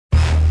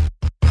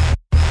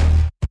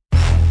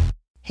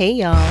Hey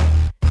y'all,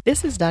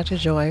 this is Dr.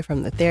 Joy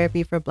from the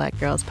Therapy for Black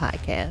Girls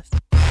podcast.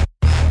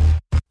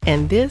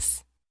 And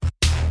this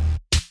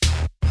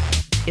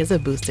is a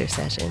booster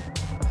session.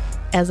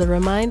 As a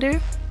reminder,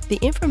 the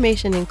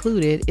information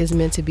included is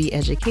meant to be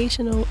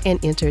educational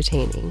and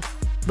entertaining,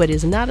 but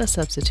is not a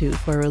substitute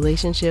for a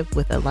relationship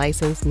with a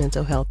licensed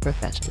mental health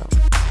professional.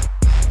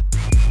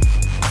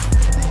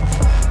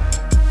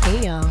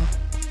 Hey y'all.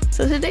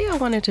 So today I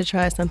wanted to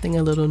try something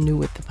a little new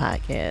with the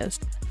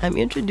podcast. I'm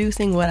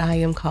introducing what I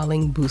am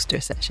calling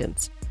booster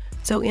sessions.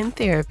 So in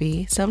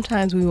therapy,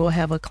 sometimes we will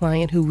have a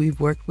client who we've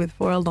worked with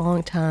for a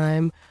long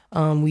time.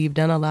 We've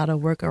done a lot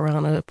of work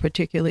around a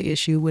particular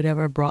issue,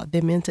 whatever brought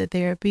them into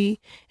therapy.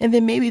 And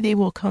then maybe they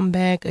will come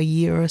back a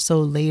year or so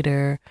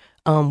later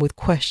with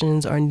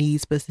questions or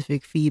need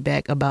specific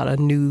feedback about a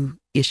new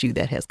issue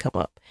that has come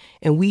up.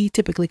 And we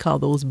typically call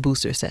those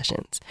booster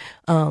sessions.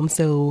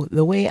 So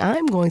the way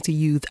I'm going to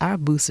use our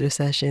booster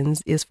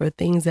sessions is for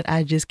things that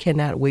I just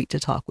cannot wait to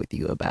talk with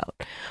you about.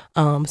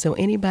 So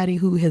anybody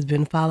who has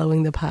been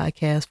following the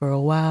podcast for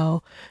a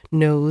while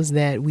knows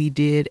that we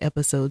did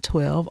episode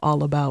 12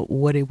 all about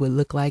what it would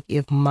look like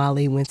if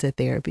Molly went to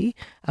therapy.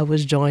 I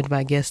was joined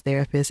by guest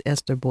therapist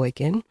Esther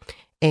Boykin.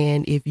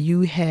 And if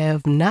you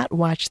have not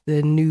watched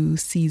the new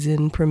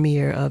season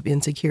premiere of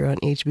Insecure on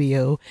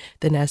HBO,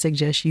 then I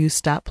suggest you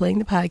stop playing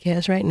the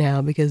podcast right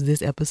now because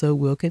this episode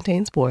will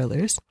contain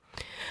spoilers.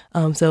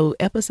 So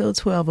episode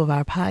 12 of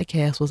our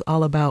podcast was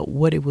all about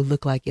what it would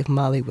look like if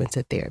Molly went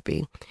to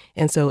therapy.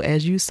 And so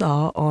as you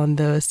saw on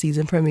the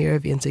season premiere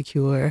of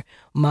Insecure,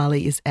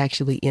 Molly is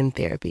actually in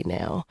therapy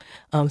now.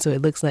 So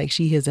it looks like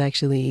she has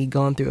actually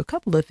gone through a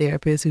couple of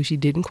therapists who she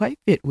didn't quite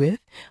fit with,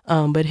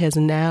 but has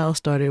now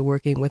started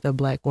working with a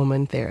Black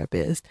woman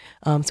therapist.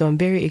 So I'm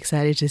very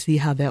excited to see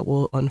how that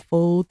will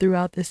unfold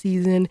throughout the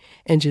season,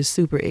 and just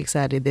super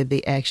excited that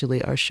they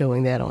actually are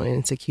showing that on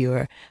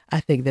Insecure.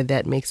 I think that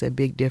that makes a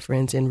big difference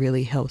and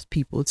really helps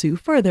people to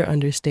further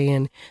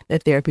understand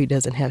that therapy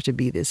doesn't have to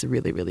be this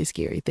really, really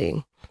scary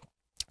thing.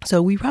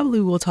 So we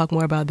probably will talk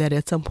more about that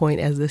at some point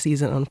as the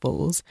season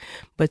unfolds.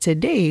 But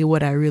today,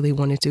 what I really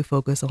wanted to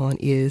focus on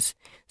is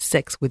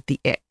sex with the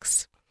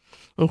ex.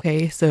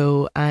 Okay,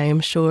 so I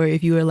am sure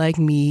if you are like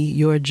me,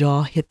 your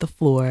jaw hit the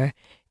floor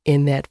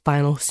in that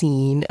final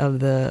scene of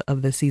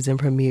the season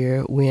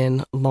premiere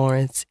when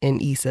Lawrence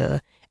and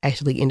Issa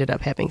actually ended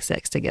up having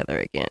sex together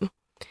again.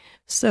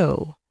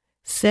 So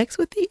sex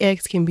with the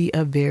ex can be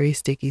a very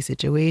sticky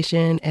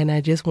situation, and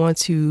I just want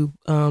to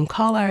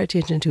call our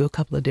attention to a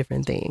couple of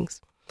different things.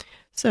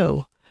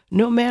 So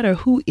no matter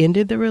who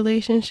ended the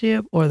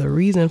relationship or the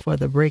reason for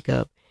the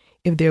breakup,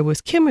 if there was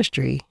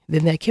chemistry,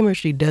 then that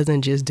chemistry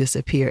doesn't just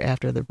disappear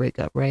after the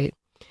breakup, right?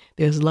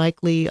 There's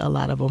likely a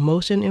lot of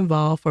emotion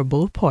involved for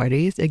both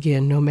parties,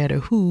 again, no matter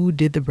who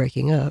did the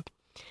breaking up.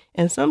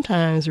 And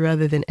sometimes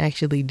rather than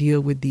actually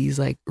deal with these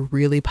like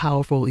really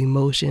powerful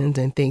emotions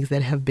and things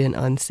that have been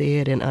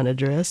unsaid and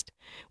unaddressed,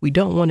 we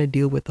don't want to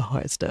deal with the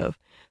hard stuff.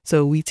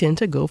 So we tend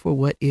to go for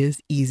what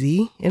is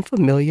easy and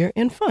familiar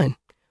and fun,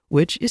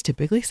 which is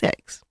typically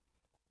sex.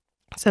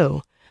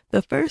 So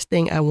the first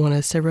thing I want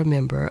us to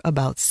remember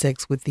about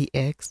sex with the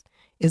ex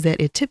is that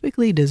it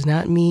typically does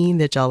not mean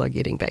that y'all are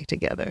getting back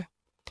together.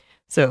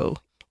 So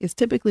it's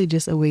typically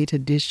just a way to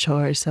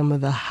discharge some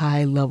of the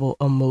high level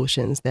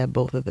emotions that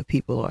both of the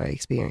people are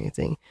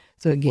experiencing.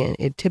 So again,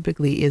 it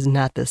typically is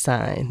not the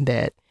sign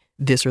that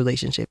this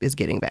relationship is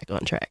getting back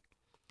on track.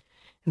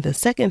 The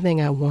second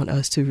thing I want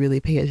us to really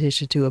pay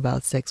attention to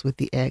about sex with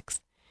the ex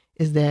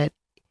is that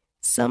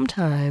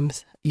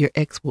sometimes your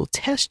ex will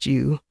test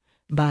you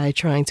by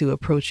trying to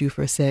approach you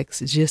for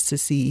sex just to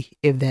see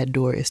if that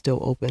door is still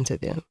open to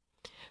them.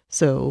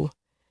 So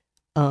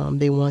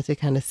they want to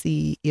kind of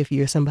see if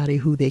you're somebody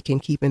who they can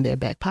keep in their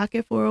back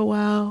pocket for a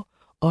while,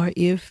 or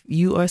if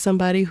you are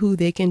somebody who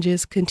they can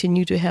just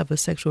continue to have a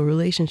sexual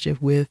relationship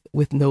with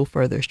no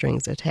further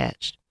strings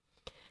attached.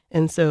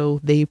 And so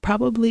they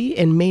probably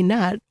and may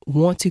not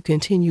want to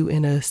continue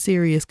in a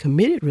serious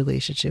committed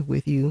relationship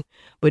with you.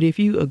 But if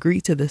you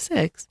agree to the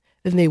sex,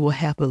 then they will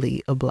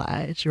happily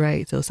oblige,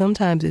 right? So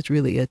sometimes it's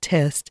really a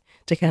test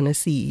to kind of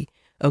see,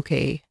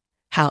 okay,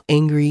 how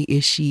angry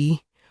is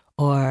she?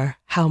 Or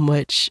how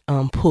much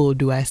pull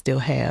do I still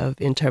have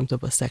in terms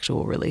of a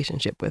sexual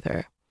relationship with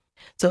her?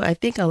 So I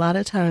think a lot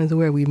of times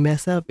where we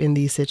mess up in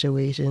these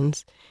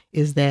situations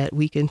is that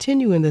we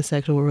continue in the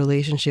sexual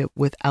relationship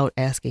without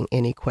asking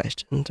any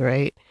questions,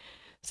 right?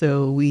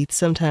 So we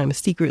sometimes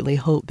secretly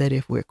hope that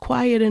if we're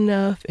quiet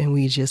enough and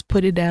we just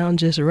put it down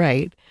just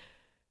right,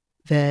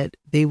 that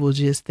they will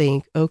just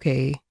think,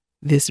 okay,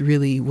 this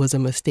really was a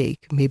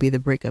mistake. Maybe the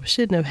breakup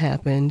shouldn't have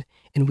happened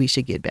and we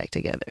should get back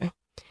together.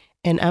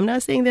 And I'm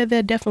not saying that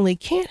that definitely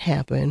can't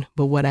happen,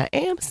 but what I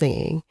am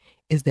saying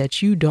is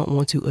that you don't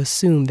want to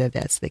assume that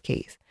that's the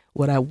case.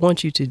 What I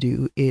want you to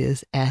do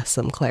is ask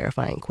some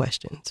clarifying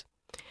questions.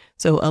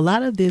 So a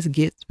lot of this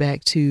gets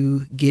back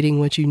to getting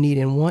what you need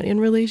and want in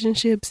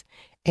relationships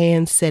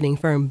and setting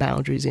firm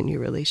boundaries in your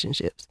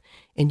relationships.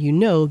 And you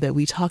know that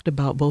we talked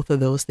about both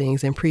of those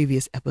things in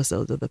previous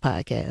episodes of the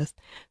podcast.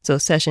 So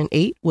session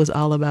 8 was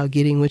all about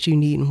getting what you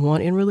need and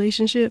want in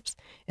relationships.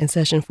 And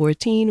session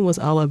 14 was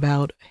all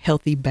about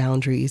healthy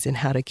boundaries and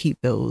how to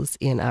keep those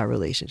in our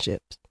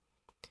relationships.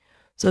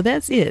 So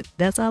that's it.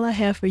 That's all I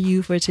have for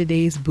you for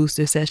today's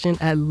booster session.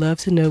 I'd love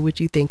to know what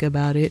you think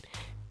about it.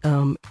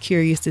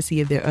 Curious to see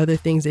if there are other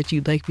things that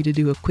you'd like me to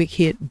do a quick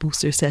hit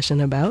booster session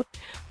about.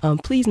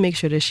 Please make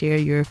sure to share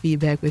your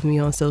feedback with me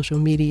on social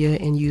media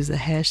and use the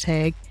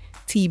hashtag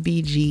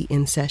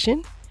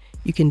TBGInSession.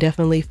 You can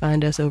definitely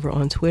find us over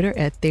on Twitter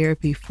at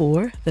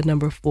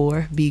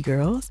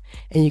Therapy4BGirls,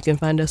 and you can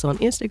find us on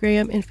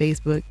Instagram and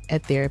Facebook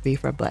at Therapy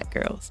for Black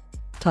Girls.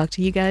 Talk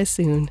to you guys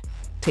soon.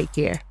 Take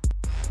care.